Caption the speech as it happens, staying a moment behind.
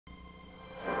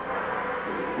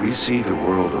We see the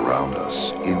world around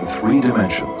us in 3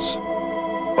 dimensions,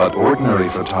 but ordinary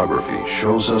photography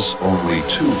shows us only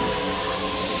 2.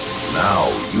 Now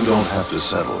you don't have to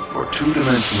settle for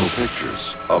 2-dimensional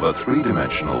pictures of a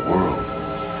 3-dimensional world.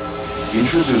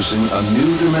 Introducing a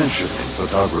new dimension in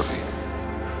photography,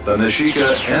 the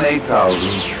Nishika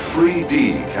N8000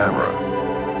 3D camera,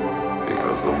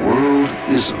 because the world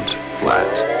isn't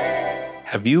flat.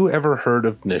 Have you ever heard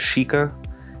of Nishika?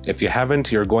 If you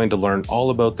haven't, you're going to learn all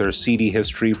about their seedy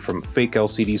history, from fake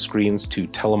LCD screens to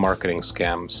telemarketing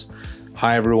scams.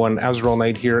 Hi everyone, Azriel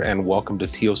Knight here, and welcome to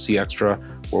TOC Xtra,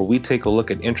 where we take a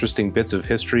look at interesting bits of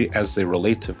history as they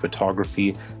relate to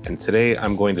photography. And today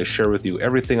I'm going to share with you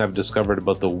everything I've discovered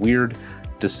about the weird,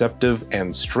 deceptive,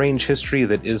 and strange history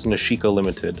that is Nishika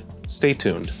Limited. Stay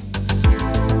tuned.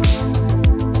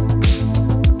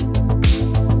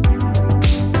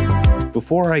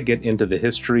 Before I get into the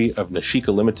history of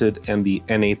Nishika Limited and the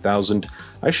N8000,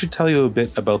 I should tell you a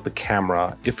bit about the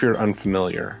camera if you're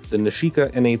unfamiliar. The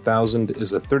Nishika N8000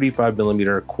 is a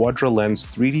 35mm quadra lens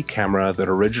 3D camera that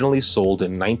originally sold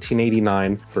in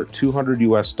 1989 for $200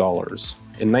 US.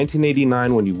 In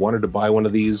 1989, when you wanted to buy one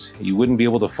of these, you wouldn't be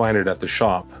able to find it at the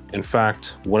shop. In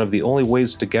fact, one of the only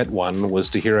ways to get one was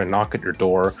to hear a knock at your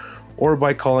door, or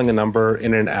by calling a number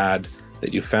in an ad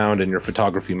that you found in your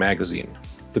photography magazine.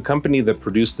 The company that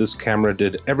produced this camera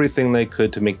did everything they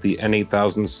could to make the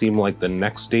N8000 seem like the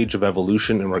next stage of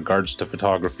evolution in regards to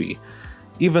photography.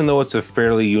 Even though it's a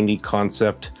fairly unique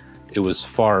concept, it was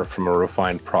far from a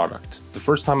refined product. The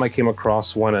first time I came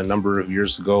across one a number of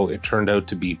years ago, it turned out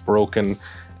to be broken,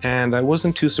 and I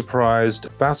wasn't too surprised.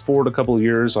 Fast forward a couple of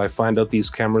years, I find out these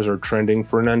cameras are trending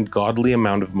for an ungodly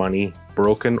amount of money,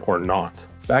 broken or not.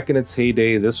 Back in its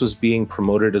heyday, this was being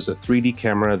promoted as a 3D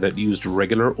camera that used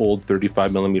regular old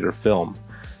 35mm film.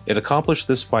 It accomplished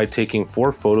this by taking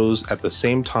 4 photos at the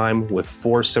same time with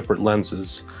 4 separate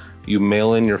lenses. You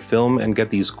mail in your film and get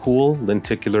these cool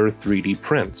lenticular 3D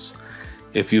prints.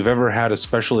 If you've ever had a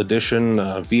special edition,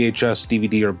 a VHS,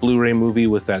 DVD, or Blu-ray movie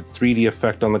with that 3D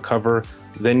effect on the cover,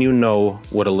 then you know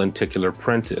what a lenticular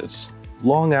print is.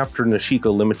 Long after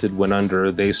Nishika Limited went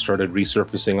under, they started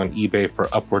resurfacing on eBay for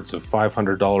upwards of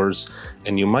 $500,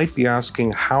 and you might be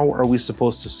asking, how are we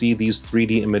supposed to see these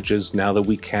 3D images now that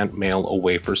we can't mail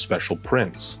away for special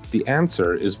prints? The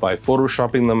answer is by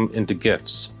photoshopping them into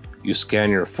GIFs. You scan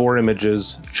your 4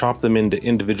 images, chop them into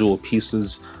individual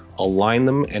pieces, align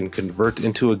them, and convert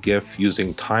into a GIF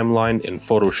using Timeline in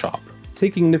Photoshop.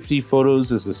 Taking nifty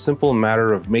photos is a simple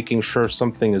matter of making sure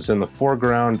something is in the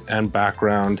foreground and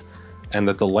background, and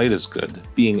that the light is good.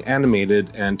 Being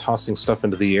animated and tossing stuff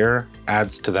into the air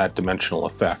adds to that dimensional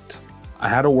effect. I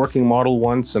had a working model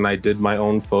once and I did my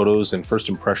own photos and first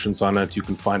impressions on it. You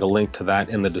can find a link to that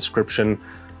in the description.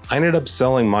 I ended up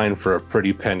selling mine for a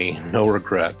pretty penny, no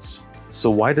regrets. So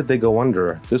why did they go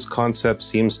under? This concept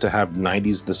seems to have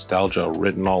 90s nostalgia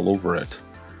written all over it.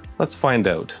 Let's find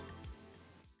out.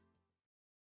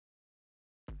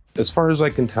 As far as I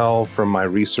can tell from my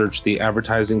research, the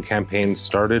advertising campaign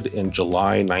started in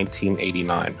July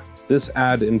 1989. This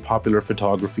ad in Popular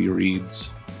Photography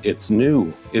reads, "It's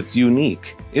new, it's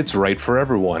unique, it's right for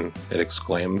everyone," it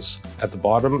exclaims. At the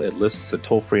bottom, it lists a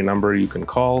toll-free number you can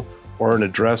call or an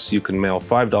address you can mail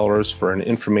 $5 for an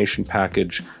information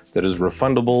package that is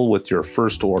refundable with your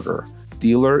first order.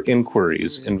 Dealer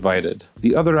inquiries invited.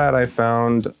 The other ad I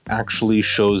found actually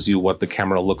shows you what the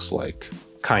camera looks like.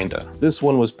 Kinda. This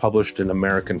one was published in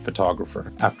American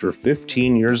Photographer. After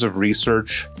 15 years of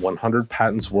research, 100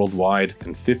 patents worldwide,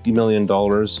 and $50 million,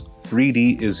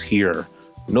 3D is here.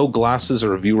 No glasses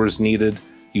or viewers needed.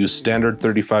 Use standard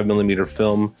 35mm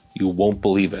film. You won't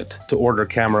believe it. To order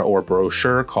camera or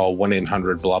brochure, call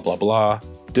 1-800 blah blah blah.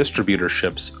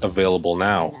 Distributorships available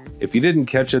now. If you didn't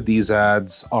catch it, these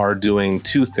ads are doing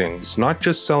 2 things. Not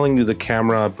just selling you the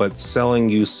camera, but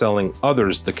selling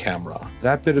others the camera.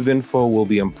 That bit of info will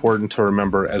be important to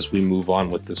remember as we move on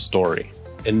with this story.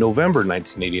 In November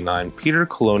 1989, Peter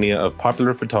Colonia of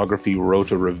Popular Photography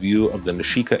wrote a review of the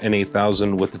Nishika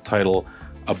N8000 with the title,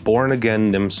 "A Born-Again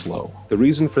Nimslo." The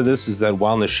reason for this is that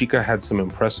while Nishika had some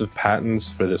impressive patents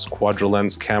for this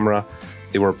quadra-lens camera,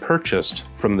 they were purchased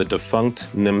from the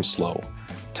defunct Nimslo.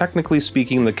 Technically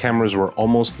speaking, the cameras were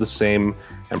almost the same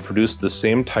and produced the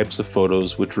same types of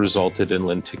photos, which resulted in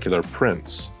lenticular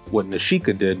prints. What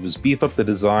Nishika did was beef up the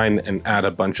design and add a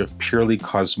bunch of purely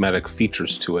cosmetic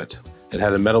features to it. It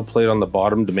had a metal plate on the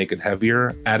bottom to make it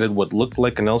heavier, added what looked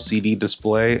like an LCD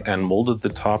display, and molded the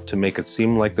top to make it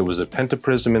seem like there was a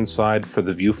pentaprism inside for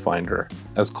the viewfinder.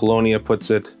 As Colonia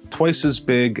puts it, twice as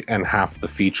big and half the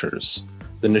features.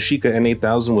 The Nishika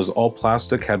N8000 was all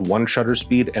plastic, had 1 shutter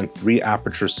speed and 3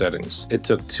 aperture settings. It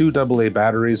took 2 AA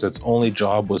batteries that's only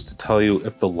job was to tell you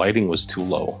if the lighting was too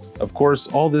low. Of course,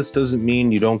 all this doesn't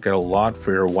mean you don't get a lot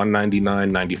for your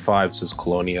 $199.95, says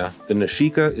Colonia. The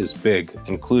Nishika is big,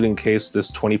 including case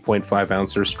this 20.5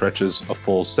 ouncer stretches a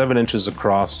full 7 inches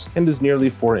across and is nearly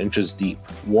 4 inches deep.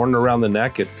 Worn around the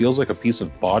neck, it feels like a piece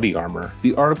of body armor.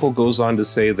 The article goes on to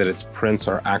say that its prints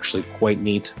are actually quite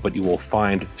neat, but you will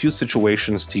find few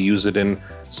situations to use it in,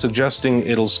 suggesting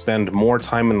it'll spend more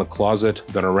time in the closet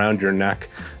than around your neck.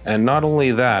 And not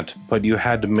only that, but you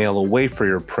had to mail away for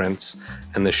your prints,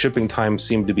 and the shipping time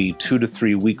seemed to be 2 to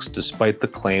 3 weeks despite the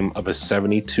claim of a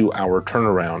 72-hour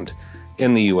turnaround.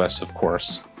 In the US, of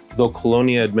course. Though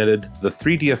Colonia admitted the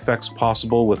 3D effects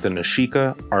possible with the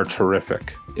Nishika are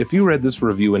terrific. If you read this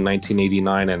review in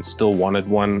 1989 and still wanted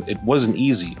one, it wasn't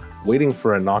easy. Waiting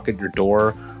for a knock at your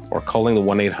door or calling the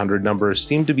 1-800 number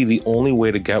seemed to be the only way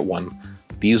to get one.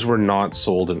 These were not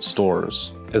sold in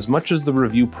stores. As much as the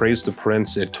review praised the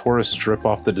prints, it tore a strip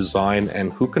off the design,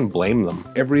 and who can blame them?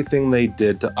 Everything they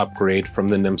did to upgrade from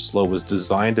the Nimslo was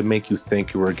designed to make you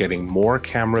think you were getting more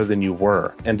camera than you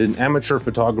were, and an amateur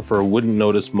photographer wouldn't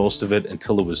notice most of it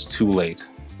until it was too late.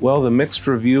 Well, the mixed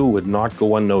review would not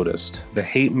go unnoticed. The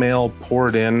hate mail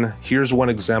poured in. Here's one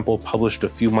example published a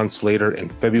few months later in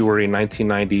February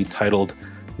 1990 titled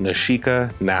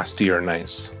Nishika Nasty or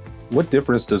Nice. What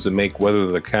difference does it make whether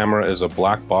the camera is a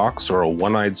black box or a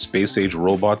one-eyed space-age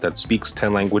robot that speaks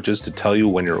 10 languages to tell you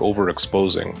when you're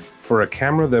overexposing? For a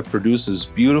camera that produces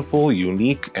beautiful,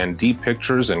 unique, and deep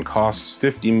pictures and costs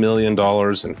 $50 million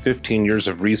and 15 years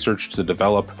of research to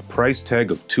develop, a price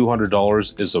tag of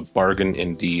 $200 is a bargain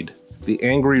indeed. The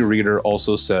angry reader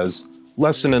also says,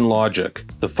 lesson in logic.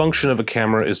 The function of a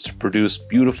camera is to produce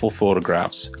beautiful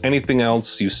photographs. Anything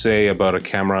else you say about a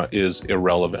camera is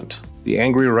irrelevant. The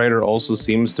angry writer also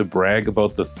seems to brag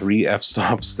about the 3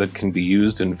 f-stops that can be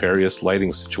used in various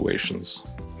lighting situations.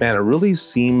 Man, it really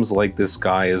seems like this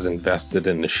guy is invested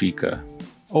in Nishika.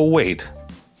 Oh wait,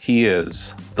 he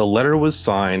is. The letter was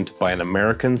signed by an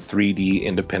American 3D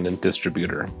independent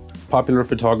distributor. Popular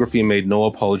Photography made no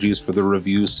apologies for the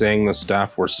review, saying the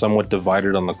staff were somewhat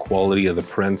divided on the quality of the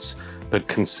prints, but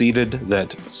conceded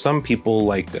that some people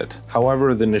liked it.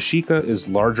 However, the Nishika is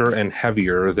larger and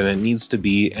heavier than it needs to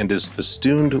be and is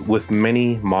festooned with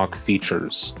many mock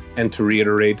features. And to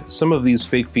reiterate, some of these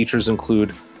fake features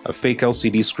include a fake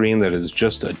LCD screen that is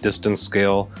just a distance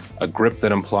scale, a grip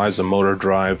that implies a motor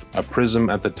drive, a prism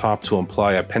at the top to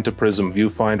imply a pentaprism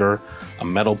viewfinder, a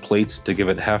metal plate to give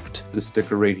it heft. This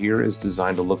sticker right here is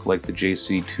designed to look like the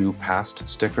JC2 past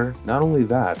sticker. Not only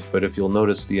that, but if you'll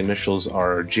notice the initials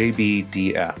are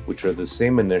JBDF, which are the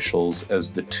same initials as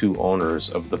the 2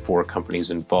 owners of the 4 companies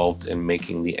involved in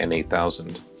making the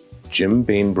N8000. Jim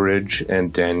Bainbridge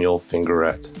and Daniel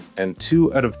Fingerette, and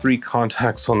 2 out of 3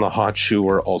 contacts on the hot shoe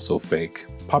are also fake.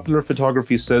 Popular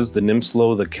Photography says the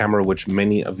Nimslo, the camera which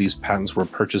many of these patents were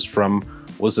purchased from,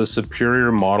 was a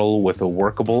superior model with a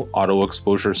workable auto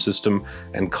exposure system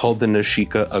and called the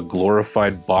Nishika a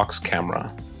glorified box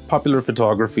camera. Popular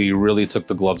Photography really took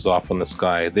the gloves off on this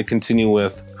guy. They continue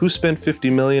with, who spent $50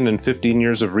 million and 15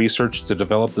 years of research to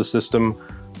develop the system?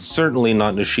 Certainly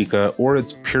not Nishika or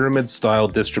its pyramid-style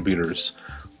distributors.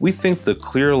 We think the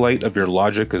clear light of your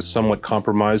logic is somewhat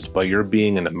compromised by your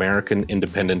being an American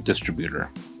independent distributor.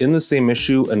 In the same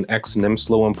issue, an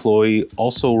ex-Nimslo employee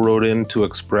also wrote in to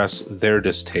express their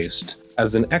distaste.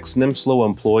 As an ex-Nimslo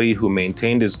employee who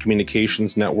maintained his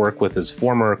communications network with his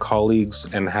former colleagues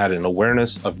and had an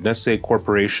awareness of Nissay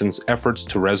Corporation's efforts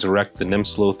to resurrect the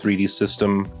Nimslo 3D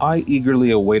system, I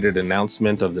eagerly awaited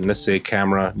announcement of the Nissay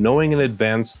camera, knowing in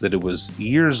advance that it was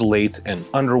years late and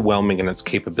underwhelming in its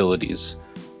capabilities.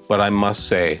 But I must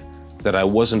say that I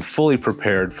wasn't fully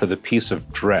prepared for the piece of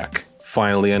dreck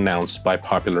finally announced by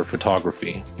Popular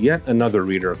Photography. Yet another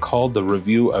reader called the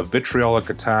review a vitriolic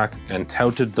attack and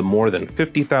touted the more than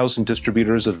 50,000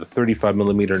 distributors of the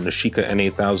 35mm Nishika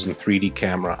N8000 3D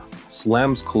camera.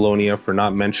 Slams Colonia for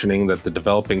not mentioning that the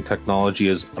developing technology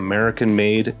is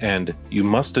American-made and you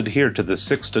must adhere to the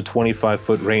 6 to 25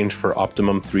 foot range for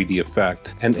optimum 3D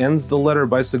effect, and ends the letter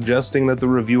by suggesting that the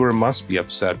reviewer must be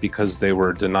upset because they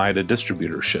were denied a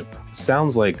distributorship.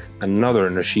 Sounds like another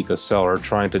Nishika seller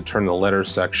trying to turn the letter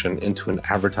section into an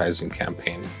advertising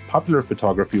campaign. Popular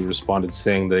Photography responded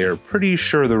saying they are pretty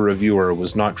sure the reviewer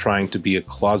was not trying to be a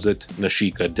closet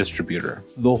Nishika distributor.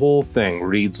 The whole thing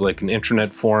reads like an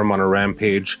internet forum on a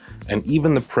rampage, and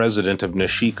even the president of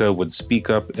Nishika would speak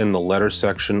up in the letter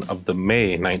section of the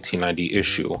May 1990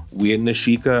 issue. We at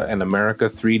Nishika and America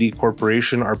 3D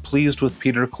Corporation are pleased with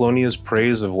Peter Colonia's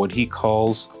praise of what he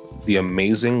calls the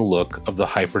amazing look of the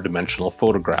hyperdimensional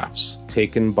photographs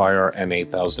taken by our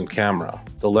N8000 camera.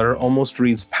 The letter almost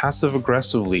reads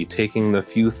passive-aggressively, taking the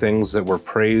few things that were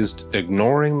praised,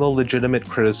 ignoring the legitimate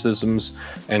criticisms,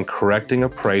 and correcting a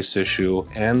price issue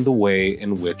and the way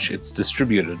in which it's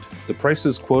distributed. The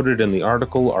prices quoted in the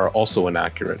article are also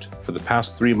inaccurate. For the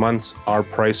past 3 months, our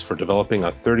price for developing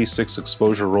a 36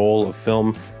 exposure roll of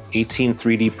film, 18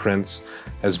 3D prints,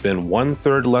 has been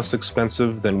 1/3 less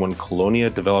expensive than when Colonia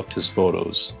developed his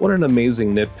photos. What an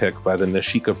amazing nitpick by the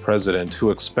Nishika president, who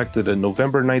expected a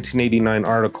November 1989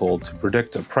 article to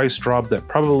predict a price drop that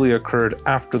probably occurred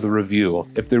after the review.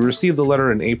 If they received the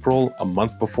letter in April, a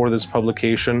month before this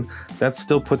publication, that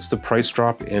still puts the price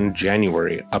drop in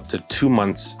January, up to 2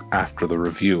 months after the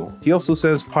review. He also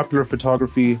says Popular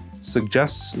Photography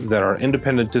suggests that our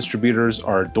independent distributors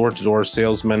are door-to-door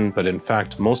salesmen, but in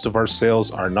fact most of our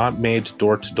sales are not made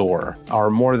door-to-door.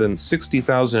 Our more than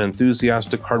 60,000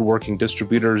 enthusiastic hardworking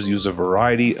distributors use a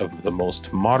variety of the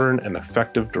most modern and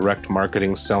effective direct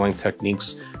marketing selling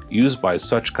techniques used by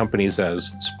such companies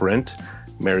as Sprint,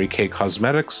 Mary Kay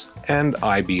Cosmetics, and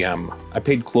IBM. I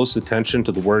paid close attention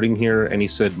to the wording here, and he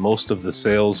said most of the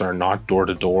sales are not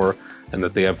door-to-door and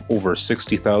that they have over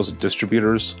 60,000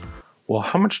 distributors. Well,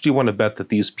 how much do you want to bet that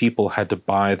these people had to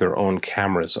buy their own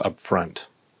cameras up front?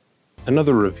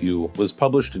 Another review was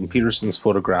published in Peterson's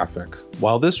Photographic.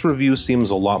 While this review seems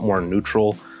a lot more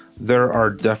neutral, there are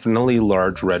definitely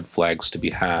large red flags to be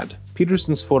had.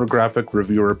 Peterson's Photographic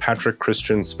reviewer Patrick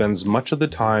Christian spends much of the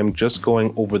time just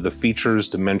going over the features,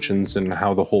 dimensions, and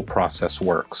how the whole process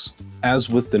works. As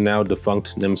with the now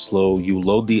defunct Nimslo, you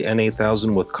load the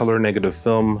N8000 with color negative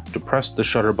film, depress the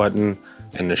shutter button,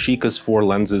 and Nishika's 4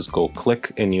 lenses go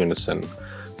click in unison.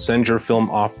 Send your film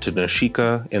off to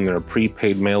Nishika in their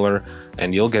prepaid mailer,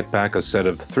 and you'll get back a set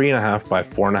of 3.5 by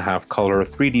 4.5 color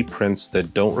 3D prints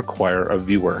that don't require a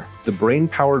viewer. The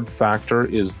brain-powered factor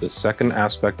is the second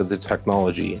aspect of the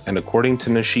technology, and according to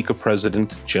Nishika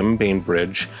president Jim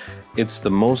Bainbridge, it's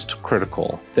the most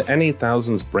critical. The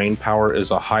N8000's brain power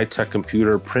is a high-tech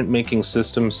computer printmaking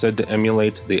system said to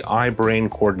emulate the eye-brain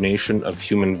coordination of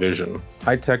human vision.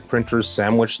 High-tech printers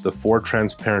sandwich the 4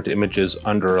 transparent images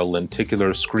under a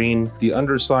lenticular screen. The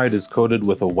underside is coated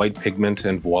with a white pigment,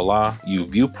 and voila, you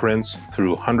view prints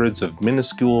through hundreds of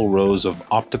minuscule rows of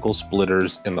optical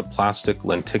splitters in the plastic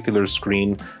lenticular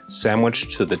screen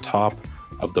sandwiched to the top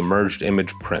of the merged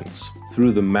image prints.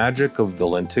 Through the magic of the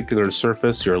lenticular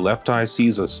surface, your left eye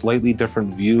sees a slightly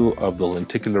different view of the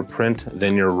lenticular print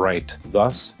than your right.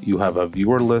 Thus, you have a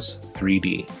viewerless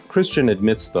 3D. Christian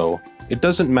admits, though, it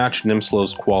doesn't match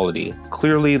Nimslo's quality.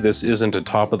 Clearly, this isn't a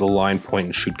top-of-the-line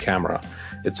point-and-shoot camera.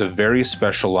 It's a very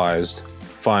specialized,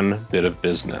 fun bit of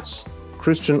business.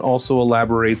 Christian also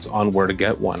elaborates on where to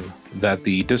get one, that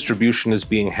the distribution is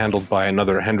being handled by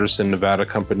another Henderson, Nevada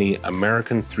company,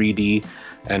 American 3D,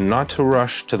 and not to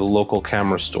rush to the local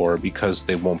camera store because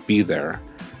they won't be there.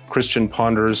 Christian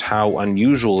ponders how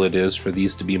unusual it is for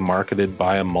these to be marketed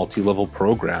by a multi-level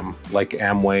program like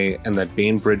Amway, and that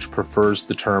Bainbridge prefers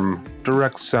the term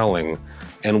direct selling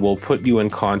and will put you in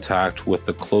contact with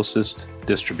the closest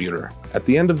distributor. At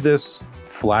the end of this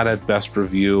flat at best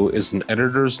review is an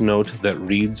editor's note that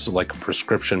reads like a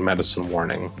prescription medicine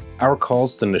warning. Our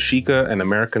calls to Nishika and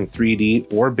American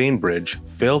 3D or Bainbridge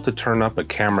failed to turn up a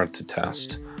camera to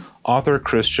test. Author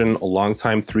Christian, a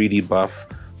longtime 3D buff,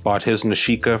 bought his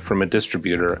Nishika from a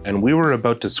distributor, and we were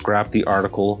about to scrap the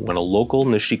article when a local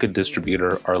Nishika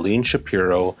distributor, Arlene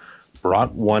Shapiro,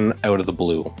 brought one out of the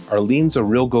blue. Arlene's a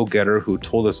real go-getter who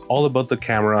told us all about the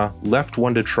camera, left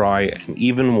one to try, and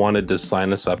even wanted to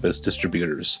sign us up as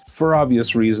distributors. For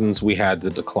obvious reasons, we had to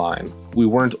decline. We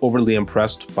weren't overly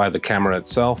impressed by the camera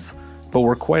itself, but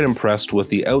were quite impressed with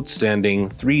the outstanding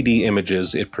 3D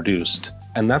images it produced.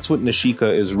 And that's what Nishika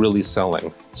is really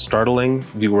selling: startling,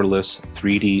 viewerless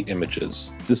 3D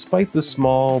images. Despite the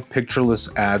small, pictureless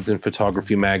ads in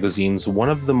photography magazines, one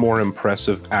of the more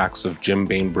impressive acts of Jim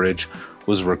Bainbridge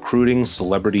was recruiting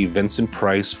celebrity Vincent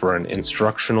Price for an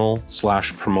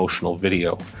instructional/promotional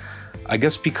video. I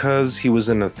guess because he was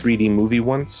in a 3D movie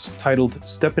once. Titled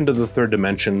Step into the Third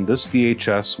Dimension, this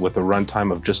VHS, with a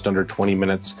runtime of just under 20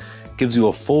 minutes, gives you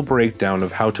a full breakdown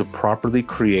of how to properly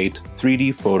create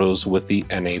 3D photos with the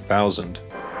N8000.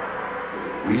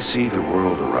 We see the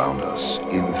world around us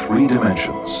in 3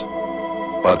 dimensions,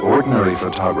 but ordinary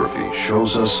photography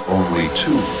shows us only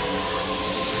 2.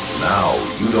 Now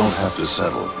you don't have to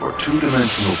settle for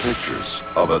 2-dimensional pictures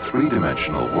of a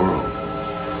 3-dimensional world.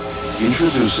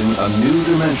 Introducing a new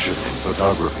dimension in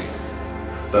photography,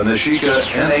 the Nishika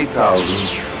N8000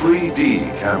 3D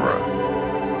camera.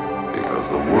 Because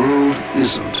the world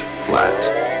isn't flat.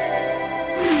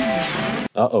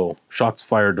 Uh-oh, shots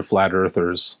fired to flat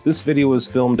earthers. This video was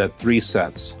filmed at 3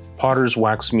 sets. Potter's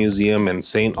Wax Museum in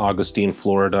St. Augustine,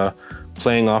 Florida,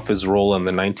 playing off his role in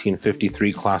the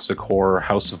 1953 classic horror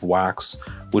House of Wax,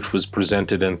 which was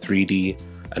presented in 3D,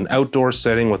 an outdoor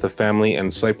setting with a family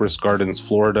in Cypress Gardens,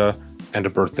 Florida, and a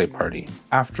birthday party.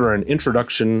 After an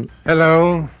introduction...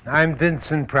 Hello, I'm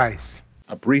Vincent Price.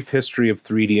 A brief history of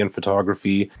 3D and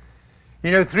photography. You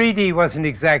know, 3D wasn't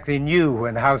exactly new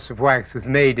when House of Wax was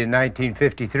made in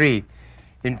 1953.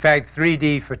 In fact,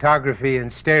 3D photography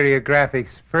and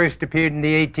stereographics first appeared in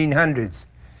the 1800s.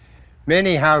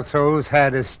 Many households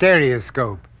had a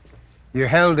stereoscope. You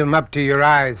held them up to your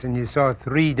eyes and you saw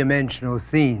three-dimensional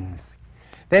scenes.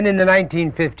 Then in the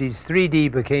 1950s,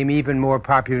 3D became even more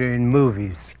popular in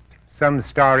movies, some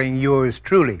starring yours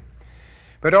truly.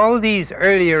 But all these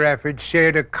earlier efforts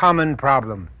shared a common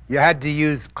problem. You had to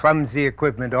use clumsy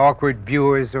equipment, awkward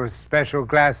viewers, or special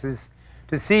glasses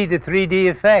to see the 3D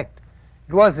effect.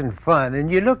 It wasn't fun,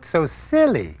 and you looked so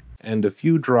silly. And a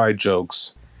few dry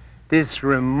jokes. This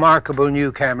remarkable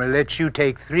new camera lets you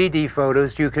take 3D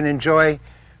photos you can enjoy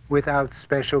without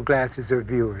special glasses or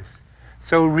viewers.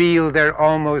 So real, they're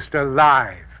almost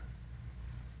alive.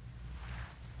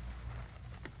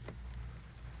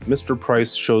 Mr.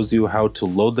 Price shows you how to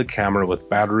load the camera with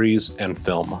batteries and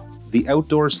film. The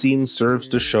outdoor scene serves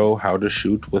to show how to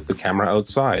shoot with the camera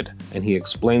outside, and he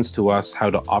explains to us how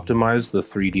to optimize the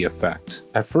 3D effect.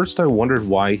 At first I wondered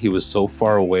why he was so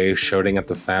far away shouting at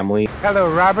the family.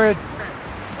 Hello, Robert.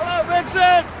 Hello,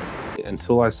 Vincent!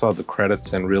 Until I saw the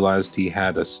credits and realized he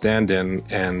had a stand-in,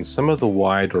 and some of the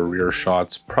wide or rear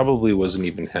shots probably wasn't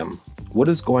even him. What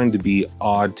is going to be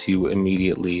odd to you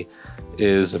immediately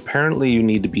is apparently you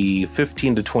need to be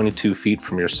 15 to 22 feet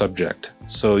from your subject.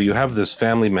 So you have this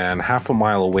family man half a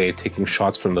mile away taking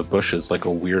shots from the bushes like a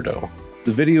weirdo.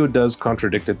 The video does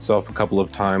contradict itself a couple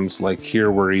of times, like here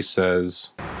where he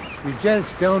says, You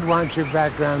just don't want your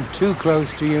background too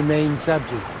close to your main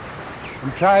subject.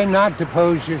 And try not to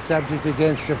pose your subject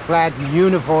against a flat,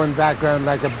 uniform background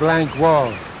like a blank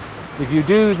wall. If you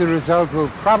do, the result will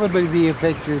probably be a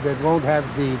picture that won't have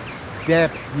the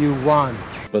depth you want.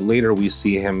 But later we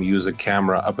see him use a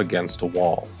camera up against a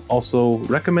wall. Also,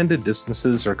 recommended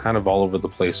distances are kind of all over the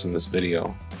place in this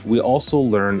video. We also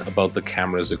learn about the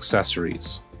camera's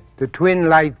accessories. The Twin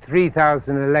Light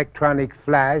 3000 electronic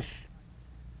flash,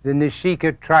 the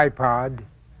Nishika tripod,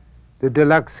 the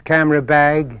deluxe camera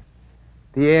bag,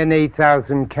 the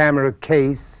N8000 camera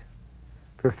case,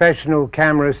 professional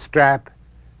camera strap,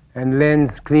 and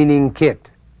lens cleaning kit,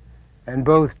 and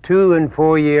both 2- and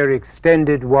 4-year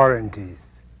extended warranties.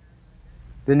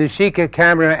 The Nishika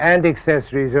camera and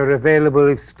accessories are available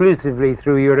exclusively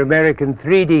through your American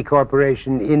 3D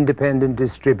Corporation independent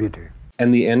distributor.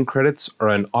 And the end credits are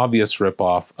an obvious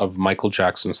ripoff of Michael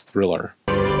Jackson's Thriller.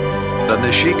 The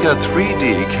Nishika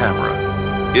 3D camera.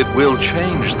 It will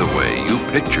change the way you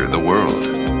picture the world.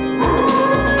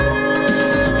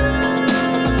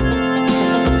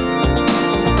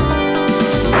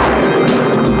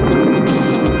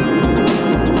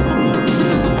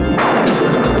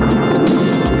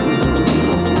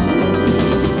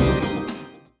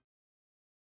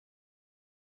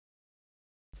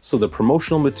 So the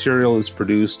promotional material is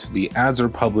produced, the ads are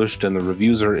published, and the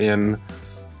reviews are in.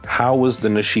 How was the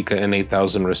Nishika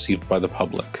N8000 received by the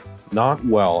public? Not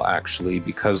well, actually,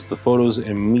 because the photos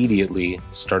immediately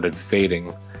started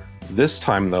fading. This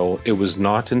time, though, it was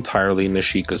not entirely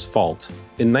Nishika's fault.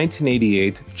 In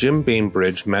 1988, Jim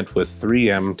Bainbridge met with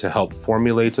 3M to help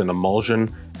formulate an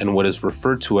emulsion and what is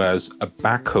referred to as a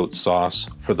backcoat sauce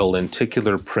for the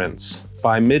lenticular prints.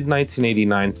 By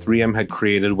mid-1989, 3M had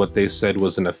created what they said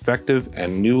was an effective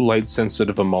and new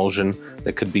light-sensitive emulsion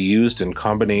that could be used in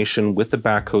combination with the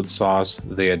backcoat sauce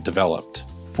they had developed.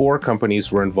 4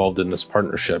 companies were involved in this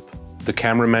partnership. The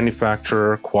camera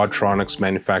manufacturer, Quadtronics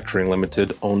Manufacturing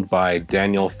Limited, owned by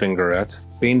Daniel Fingeret.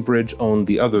 Bainbridge owned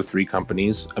the other 3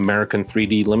 companies, American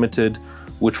 3D Limited,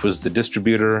 which was the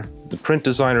distributor, the print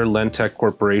designer Lentech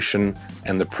Corporation,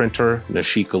 and the printer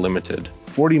Nishika Limited.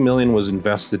 $40 million was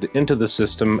invested into the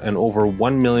system, and over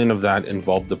 $1 million of that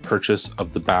involved the purchase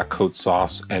of the backcoat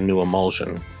sauce and new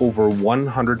emulsion. Over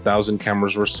 100,000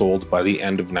 cameras were sold by the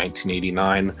end of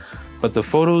 1989, but the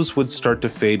photos would start to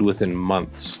fade within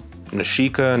months.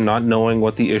 Nishika, not knowing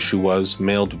what the issue was,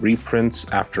 mailed reprints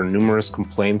after numerous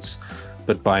complaints,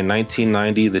 but by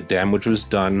 1990 the damage was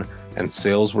done and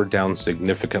sales were down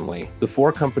significantly. The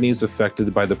 4 companies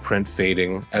affected by the print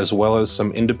fading, as well as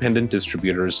some independent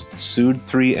distributors, sued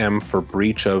 3M for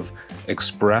breach of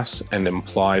express and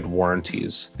implied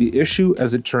warranties. The issue,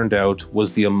 as it turned out,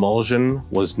 was the emulsion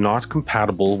was not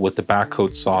compatible with the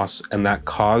backcoat sauce, and that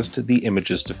caused the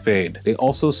images to fade. They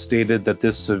also stated that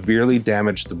this severely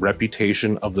damaged the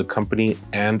reputation of the company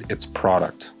and its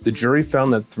product. The jury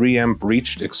found that 3M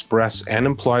breached express and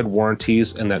implied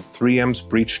warranties, and that 3M's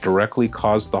breach directly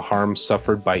caused the harm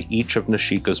suffered by each of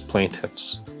Nishika's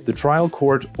plaintiffs. The trial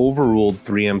court overruled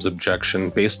 3M's objection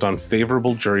based on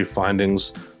favorable jury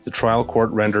findings. The trial court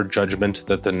rendered judgment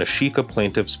that the Nishika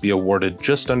plaintiffs be awarded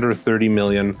just under $30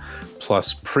 million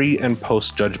plus pre- and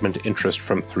post-judgment interest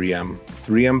from 3M.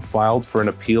 3M filed for an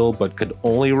appeal but could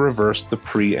only reverse the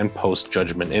pre- and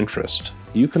post-judgment interest.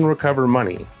 You can recover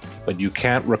money, but you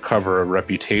can't recover a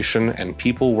reputation, and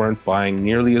people weren't buying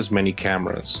nearly as many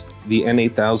cameras. The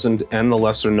N8000 and the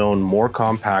lesser-known, more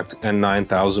compact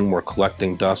N9000 were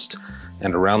collecting dust,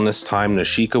 and around this time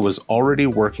Nishika was already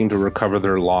working to recover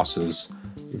their losses,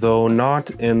 though not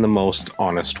in the most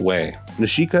honest way.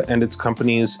 Nishika and its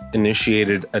companies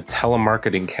initiated a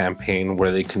telemarketing campaign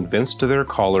where they convinced their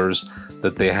callers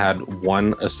that they had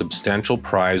won a substantial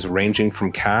prize ranging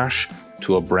from cash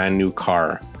to a brand new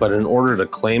car. But in order to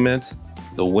claim it,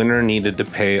 the winner needed to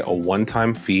pay a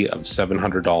one-time fee of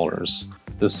 $700.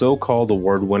 The so-called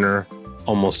award winner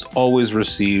almost always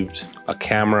received a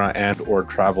camera and/or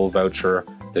travel voucher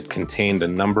that contained a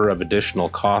number of additional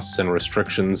costs and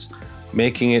restrictions,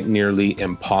 making it nearly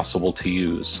impossible to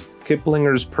use.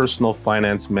 Kiplinger's Personal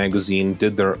Finance magazine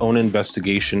did their own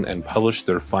investigation and published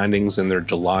their findings in their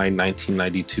July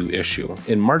 1992 issue.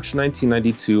 In March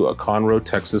 1992, a Conroe,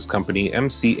 Texas company,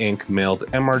 MC Inc., mailed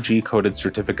MRG-coded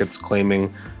certificates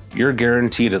claiming, "You're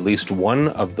guaranteed at least one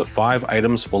of the 5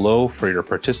 items below for your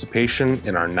participation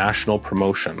in our national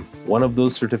promotion." One of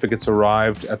those certificates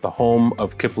arrived at the home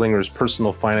of Kiplinger's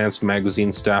Personal Finance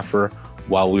magazine staffer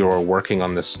while we were working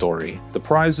on this story. The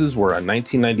prizes were a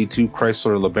 1992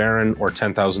 Chrysler LeBaron or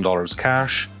 $10,000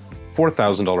 cash,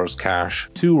 $4,000 cash,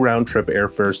 2 round-trip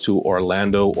airfares to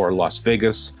Orlando or Las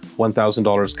Vegas,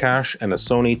 $1,000 cash, and a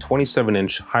Sony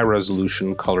 27-inch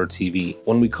high-resolution color TV.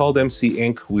 When we called MC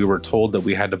Inc., we were told that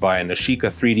we had to buy a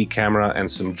Nishika 3D camera and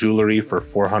some jewelry for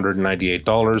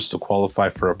 $498 to qualify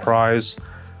for a prize.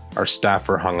 Our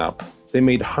staffer hung up. They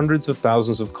made hundreds of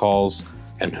thousands of calls,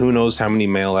 and who knows how many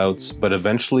mailouts, but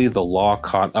eventually the law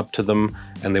caught up to them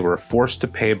and they were forced to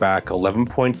pay back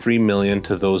 $11.3 million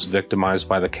to those victimized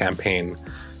by the campaign.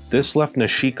 This left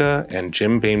Nishika and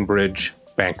Jim Bainbridge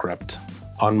bankrupt.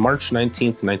 On March 19,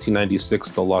 1996,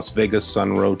 the Las Vegas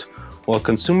Sun wrote, "While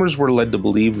consumers were led to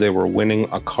believe they were winning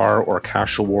a car or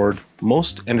cash award,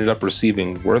 most ended up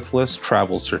receiving worthless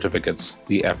travel certificates,"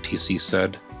 the FTC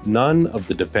said. None of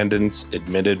the defendants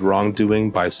admitted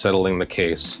wrongdoing by settling the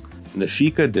case.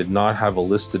 Nishika did not have a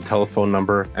listed telephone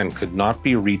number and could not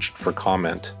be reached for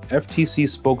comment. FTC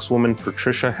spokeswoman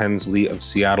Patricia Hensley of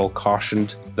Seattle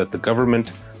cautioned that the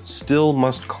government still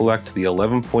must collect the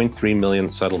 $11.3 million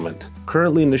settlement.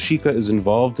 Currently, Nishika is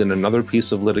involved in another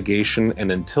piece of litigation,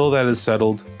 and until that is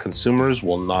settled, consumers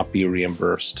will not be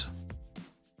reimbursed.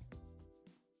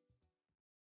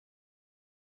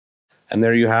 And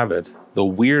there you have it, the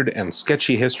weird and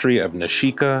sketchy history of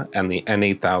Nishika and the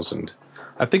N8000.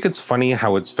 I think it's funny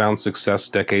how it's found success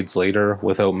decades later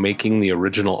without making the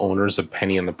original owners a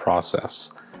penny in the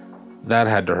process. That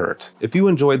had to hurt. If you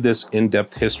enjoyed this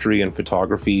in-depth history and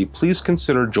photography, please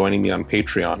consider joining me on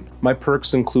Patreon. My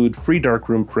perks include free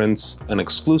darkroom prints, an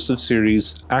exclusive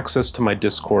series, access to my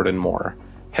Discord, and more.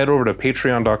 Head over to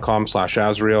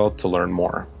patreon.com/Azriel to learn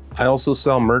more. I also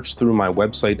sell merch through my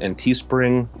website and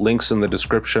Teespring, links in the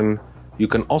description. You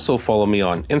can also follow me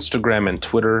on Instagram and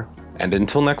Twitter, and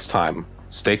until next time,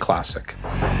 stay classic.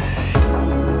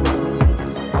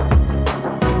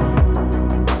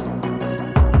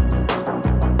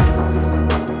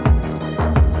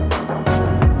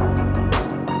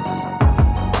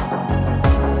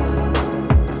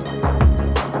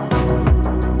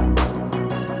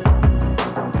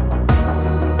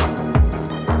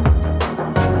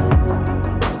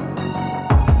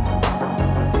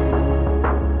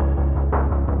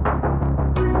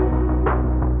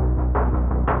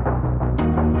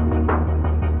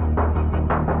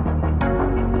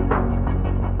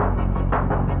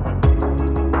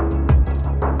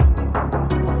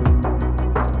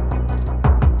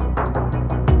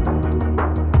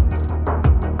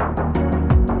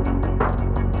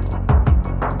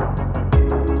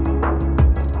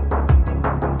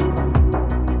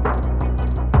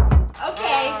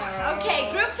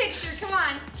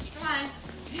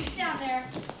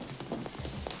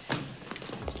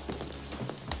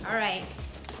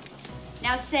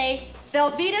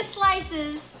 Velveeta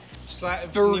slices.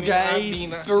 Velveeta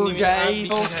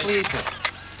slices.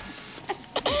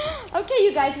 Okay,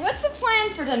 you guys, what's the plan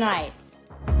for tonight?